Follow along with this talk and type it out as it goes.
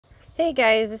Hey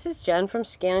guys, this is Jen from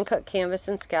ScanNCut Canvas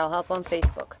and Scal Help on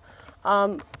Facebook.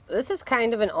 This is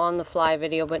kind of an on-the-fly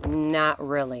video, but not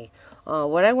really.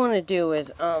 What I want to do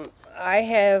is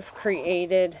I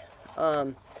created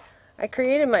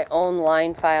my own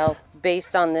line file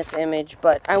based on this image,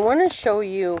 but I want to show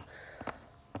you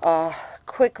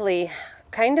quickly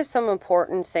kind of some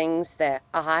important things that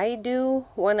I do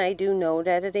when I do node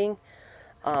editing.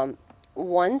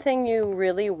 One thing you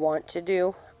really want to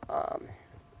do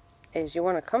is you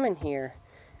want to come in here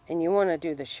and you want to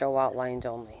do the show outlines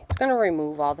only. It's going to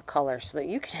remove all the colors so that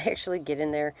you can actually get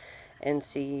in there and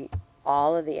see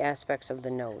all of the aspects of the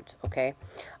nodes, okay?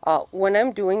 When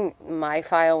I'm doing my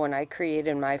file, when I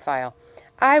created my file,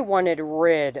 I wanted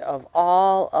rid of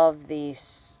all of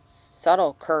these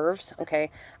subtle curves, okay?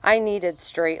 I needed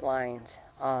straight lines.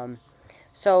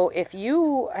 So if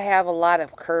you have a lot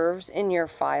of curves in your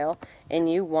file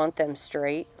and you want them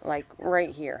straight, like right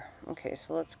here. Okay,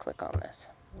 so let's click on this.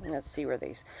 Let's see where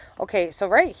these. Okay, so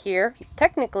right here,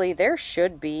 technically there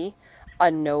should be a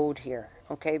node here,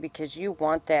 okay, because you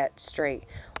want that straight.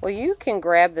 Well, you can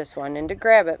grab this one, and to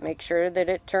grab it, make sure that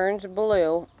it turns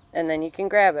blue, and then you can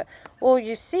grab it. Well,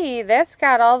 you see, that's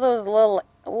got all those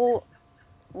little,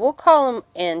 we'll call them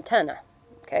antenna,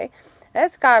 okay?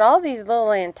 That's got all these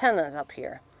little antennas up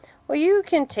here. Well, you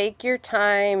can take your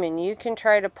time and you can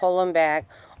try to pull them back,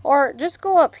 or just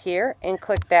go up here and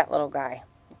click that little guy,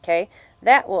 okay?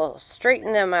 That will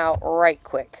straighten them out right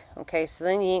quick, okay? So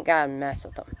then you ain't got to mess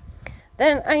with them.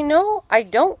 Then I know I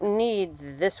don't need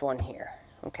this one here,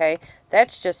 okay?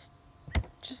 That's just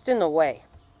in the way,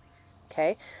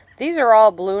 okay? These are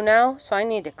all blue now, so I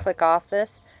need to click off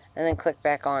this and then click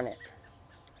back on it.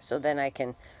 So then I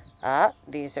can,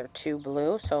 these are two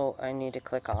blue, so I need to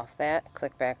click off that,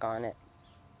 click back on it,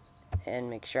 and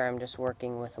make sure I'm just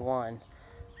working with one.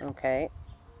 Okay.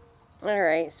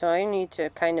 Alright, so I need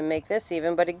to kind of make this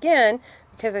even, but again,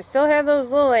 because I still have those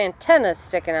little antennas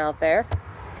sticking out there,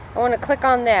 I want to click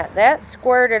on that. That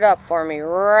squared it up for me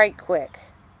right quick.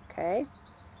 Okay.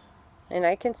 And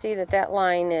I can see that that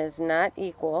line is not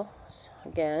equal.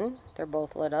 Again, they're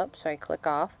both lit up, so I click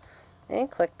off and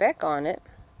click back on it.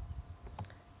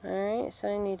 Alright, so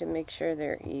I need to make sure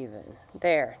they're even.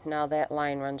 There, now that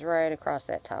line runs right across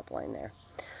that top line there.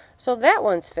 So that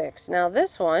one's fixed. Now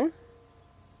this one,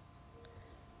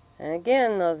 and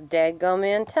again, those dadgum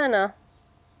antenna.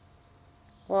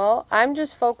 Well, I'm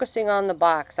just focusing on the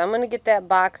box. I'm going to get that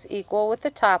box equal with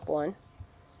the top one.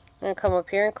 I'm going to come up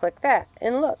here and click that.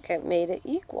 And look, it made it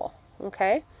equal.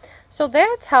 Okay? So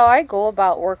that's how I go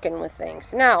about working with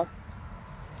things. Now,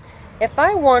 if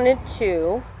I wanted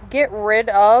to get rid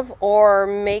of or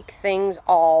make things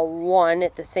all one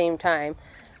at the same time,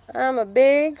 I'm a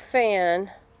big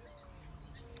fan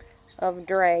of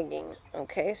dragging.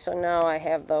 Okay, so now I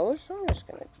have those. I'm just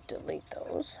going to delete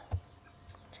those.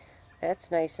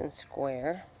 That's nice and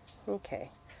square.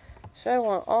 Okay, so I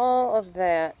want all of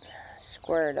that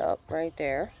squared up right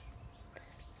there.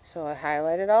 So I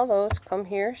highlighted all those. Come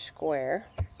here, square.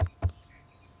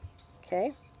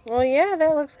 Okay, well, yeah,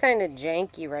 that looks kind of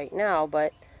janky right now,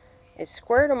 but it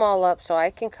squared them all up, so I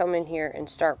can come in here and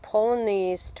start pulling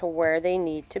these to where they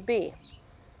need to be.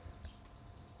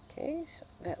 Okay, so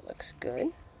that looks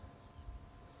good.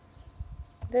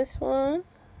 This one,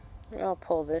 I'll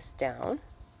pull this down.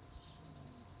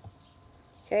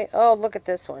 Okay, oh, look at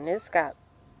this one. It's got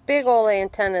big old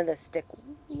antenna that stick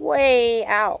way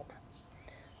out.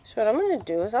 So what I'm going to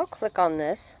do is I'll click on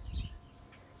this.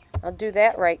 I'll do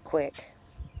that right quick.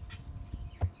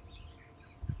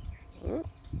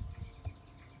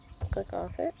 Click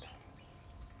off it.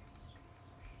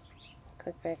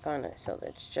 Click back on it so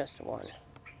that's just one.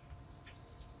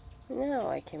 Now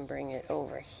I can bring it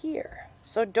over here.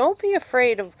 So don't be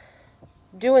afraid of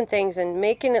doing things and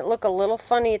making it look a little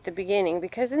funny at the beginning,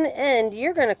 because in the end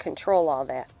you're going to control all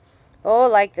that. Oh,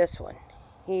 like this one.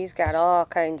 He's got all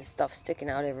kinds of stuff sticking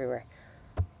out everywhere.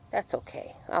 That's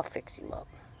okay. I'll fix him up.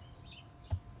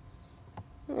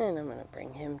 And I'm going to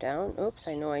bring him down. Oops,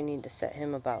 I know I need to set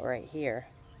him about right here.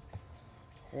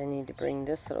 I need to bring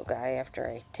this little guy after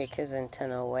I take his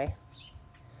antenna away.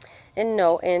 And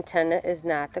no, antenna is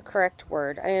not the correct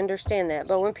word. I understand that.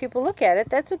 But when people look at it,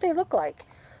 that's what they look like.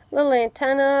 Little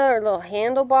antenna or little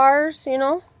handlebars, you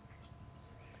know.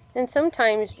 And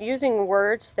sometimes using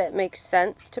words that make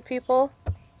sense to people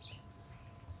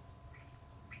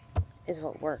is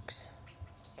what works.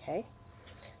 Okay.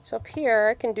 So up here,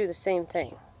 I can do the same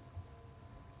thing.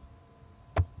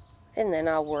 And then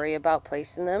I'll worry about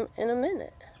placing them in a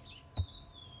minute.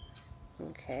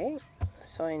 Okay.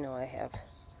 So I know I have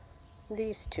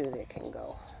these two that can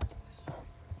go.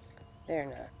 They're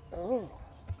not. Oh.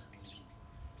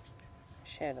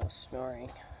 Shadow's snoring.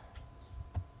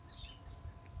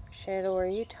 Shadow, are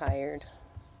you tired?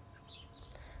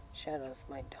 Shadow's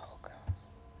my dog.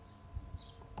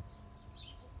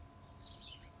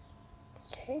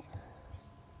 Okay.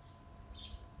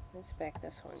 Let's back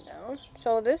this one down.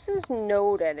 So this is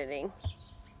node editing.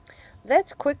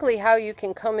 That's quickly how you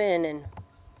can come in and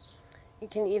you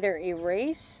can either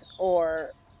erase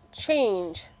or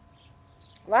change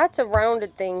lots of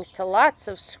rounded things to lots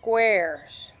of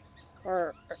squares,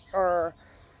 or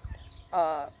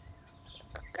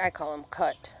I call them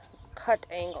cut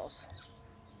angles.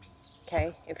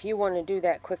 Okay, if you want to do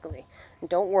that quickly. And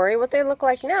don't worry what they look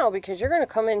like now, because you're going to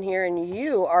come in here and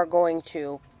you are going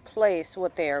to place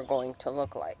what they are going to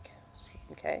look like.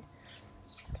 Okay,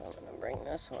 so I'm going to bring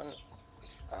this one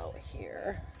out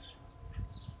here.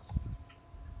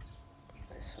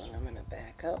 This one I'm going to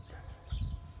back up.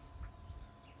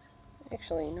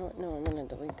 Actually, you know what? No, I'm going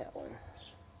to delete that one.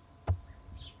 I've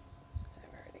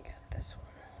already got this one.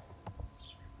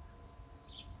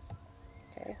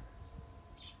 Okay.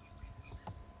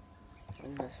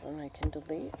 And this one I can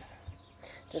delete.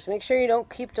 Just make sure you don't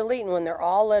keep deleting when they're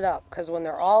all lit up, because when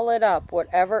they're all lit up,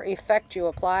 whatever effect you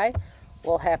apply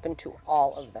will happen to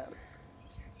all of them.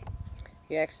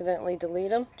 If you accidentally delete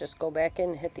them, just go back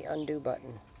in and hit the undo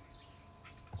button.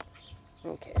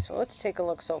 Okay, so let's take a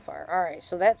look so far. Alright,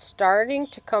 so that's starting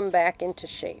to come back into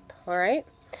shape. Alright,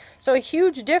 so a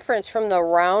huge difference from the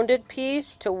rounded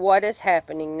piece to what is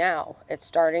happening now. It's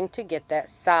starting to get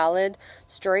that solid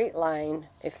straight line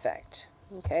effect.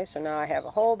 Okay, so now I have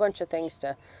a whole bunch of things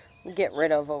to get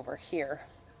rid of over here.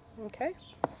 Okay,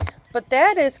 but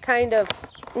that is kind of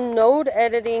node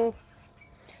editing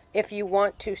if you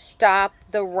want to stop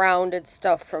the rounded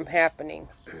stuff from happening.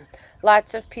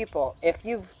 Lots of people, if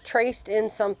you've traced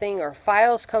in something or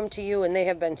files come to you and they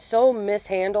have been so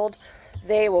mishandled,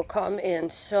 they will come in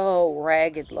so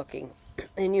ragged looking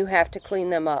and you have to clean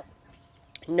them up.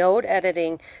 Node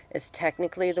editing is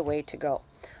technically the way to go.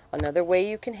 Another way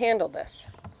you can handle this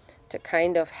to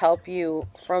kind of help you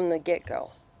from the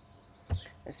get-go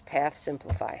is Path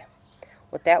Simplify.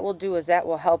 What that will do is that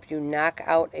will help you knock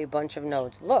out a bunch of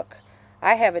nodes. Look,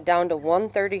 I have it down to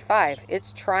 135.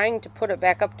 It's trying to put it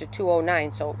back up to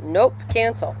 209, so nope,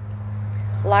 cancel.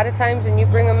 A lot of times when you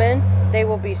bring them in, they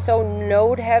will be so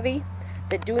node heavy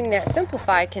that doing that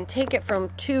simplify can take it from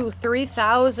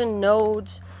 3,000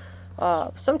 nodes,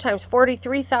 sometimes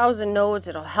 43,000 nodes.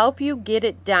 It'll help you get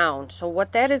it down. So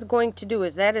what that is going to do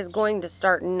is that is going to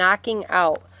start knocking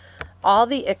out all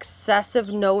the excessive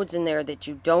nodes in there that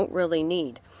you don't really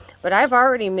need. But I've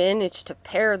already managed to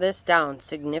pare this down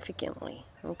significantly.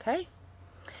 Okay?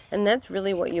 And that's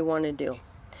really what you want to do.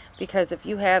 Because if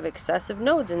you have excessive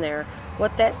nodes in there,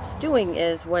 what that's doing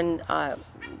is when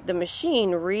the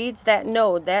machine reads that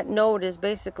node is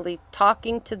basically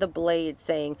talking to the blade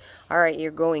saying, alright,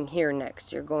 you're going here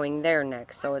next, you're going there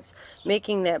next. So it's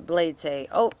making that blade say,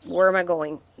 oh, where am I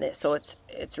going? So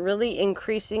it's really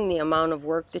increasing the amount of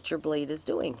work that your blade is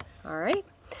doing. Alright?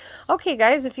 Okay,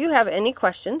 guys, if you have any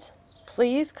questions,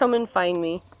 please come and find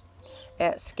me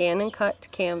at ScanNCut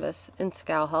Canvas and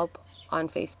SCAL Help on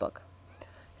Facebook.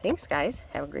 Thanks, guys.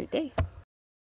 Have a great day.